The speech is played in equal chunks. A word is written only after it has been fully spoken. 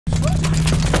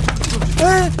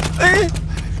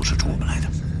不是冲我们来的。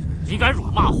你敢辱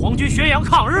骂皇军宣扬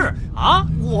抗日啊？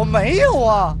我没有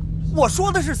啊，我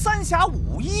说的是三侠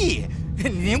五义，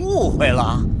您误会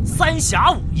了。三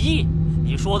侠五义？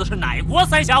你说的是哪国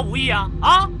三侠五义啊？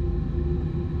啊？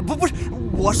不是，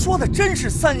我说的真是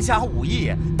三侠五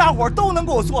义，大伙儿都能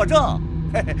给我作证。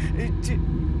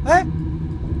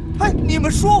你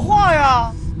们说话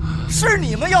呀！是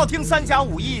你们要听三侠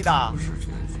五义的？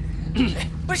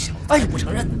不是，哎，不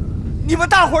承认呢。你们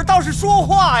大伙儿倒是说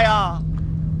话呀！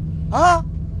啊！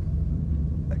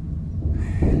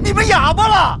你们哑巴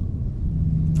了？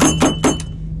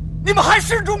你们还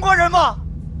是中国人吗？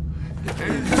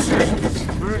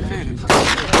不是这个。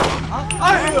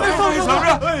小志，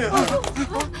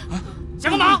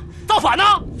想干嘛？造反呢？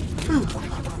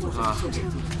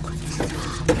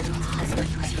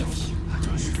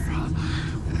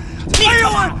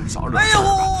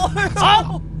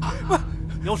好，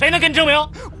有谁能给你证明？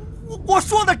我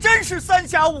说的真是三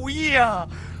侠五义啊！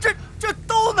这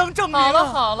都能证明。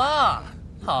好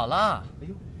了，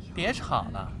别吵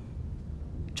了，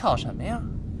吵什么呀？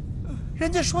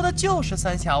人家说的就是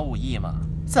三侠五义嘛，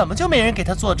怎么就没人给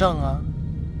他作证啊？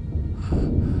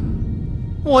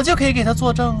我就可以给他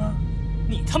作证啊！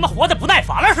你他妈活得不耐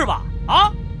烦了是吧？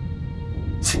啊！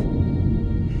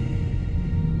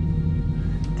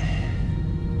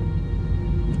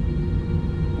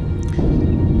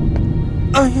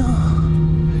哎呀，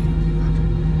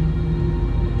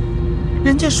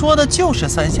人家说的就是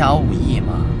三侠五义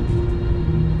嘛，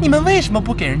你们为什么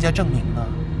不给人家证明呢？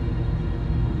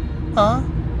啊？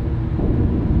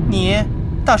你，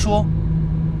大叔，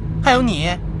还有你，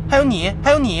还有你，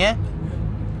还有你，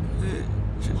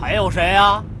还有谁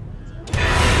呀？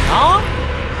啊？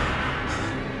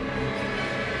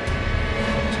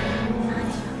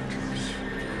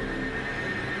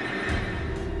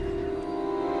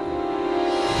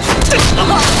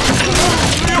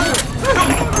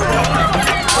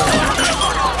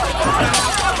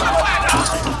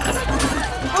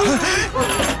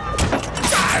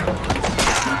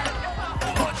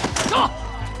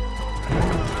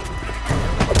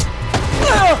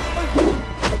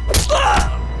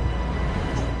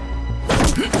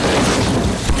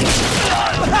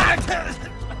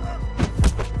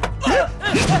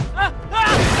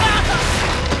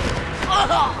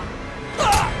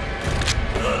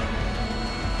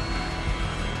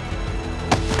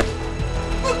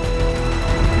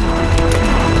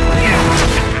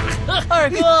二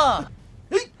哥，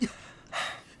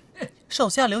手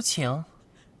下留情，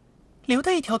留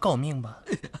他一条狗命吧，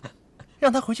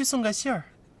让他回去送个信儿。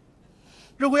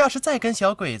如果要是再跟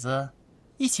小鬼子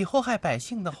一起祸害百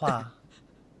姓的话，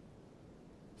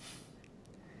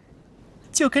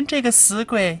就跟这个死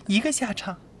鬼一个下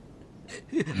场。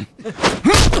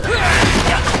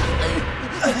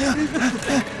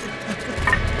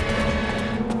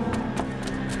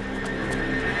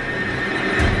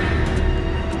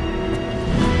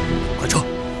快撤！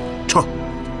撤！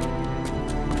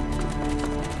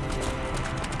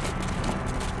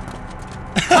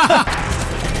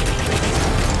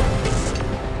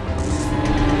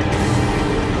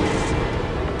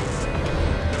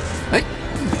哎！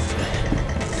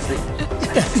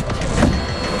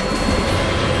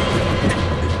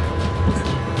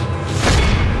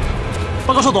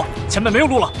报告少佐，前面没有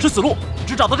路了，是死路，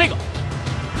只找到这个。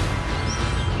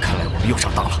看来我们又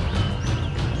上当了。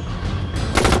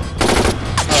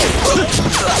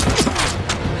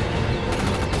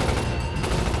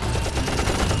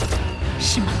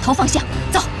是码头方向，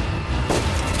走。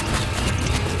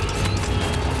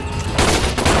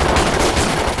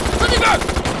在那边，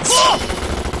走，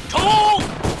冲！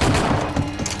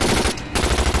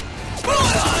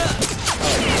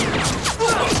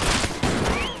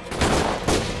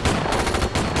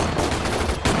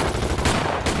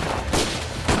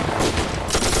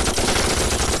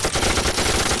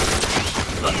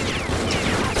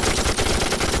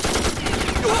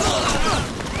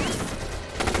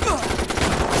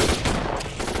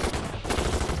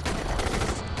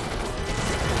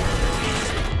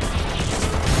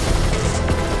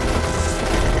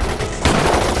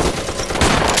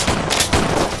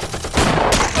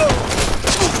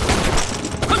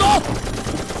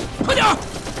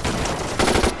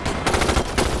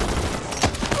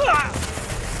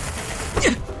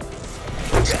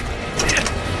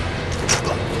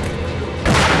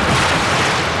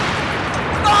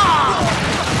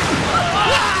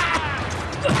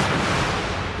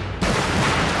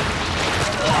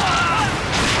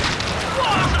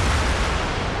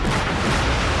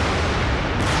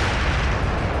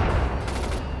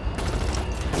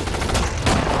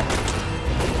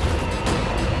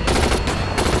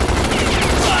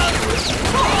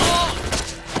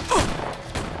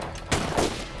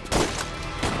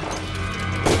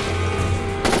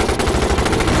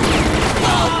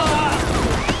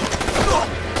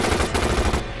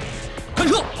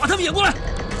们也过来。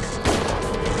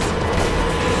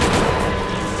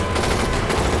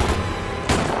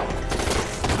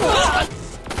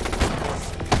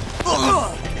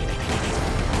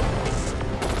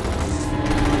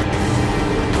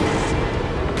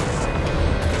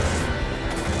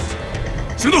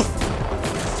行动！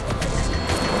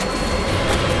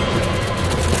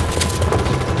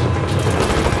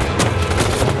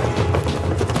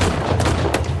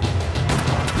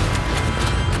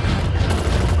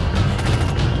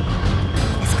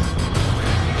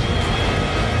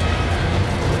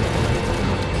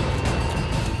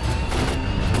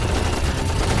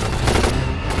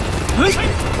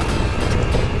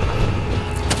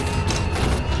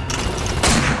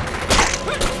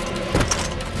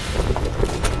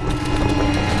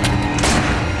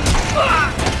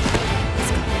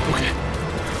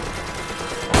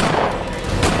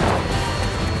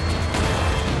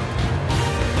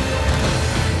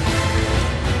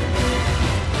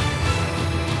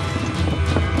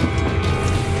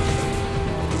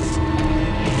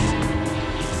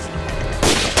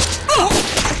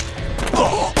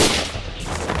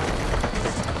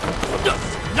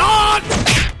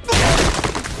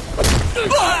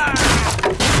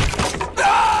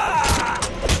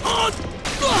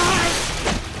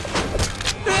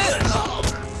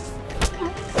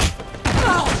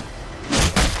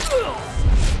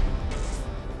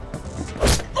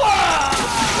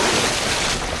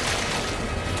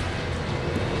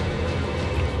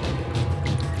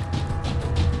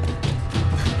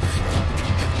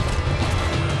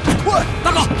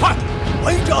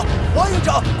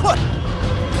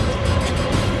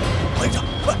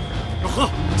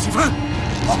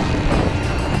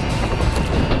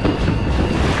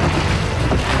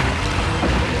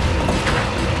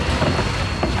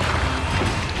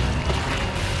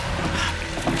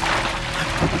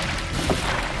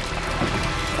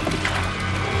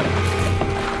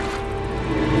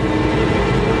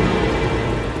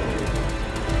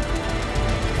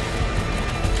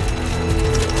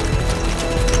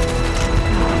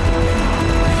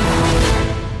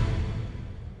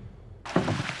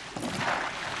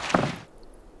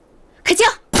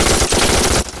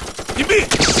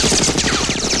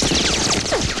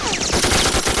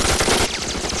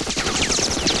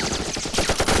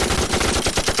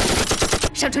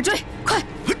上车追，快！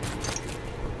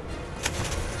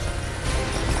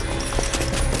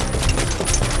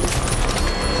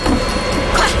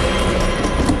快！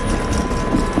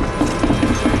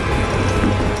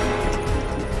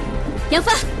杨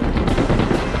帆，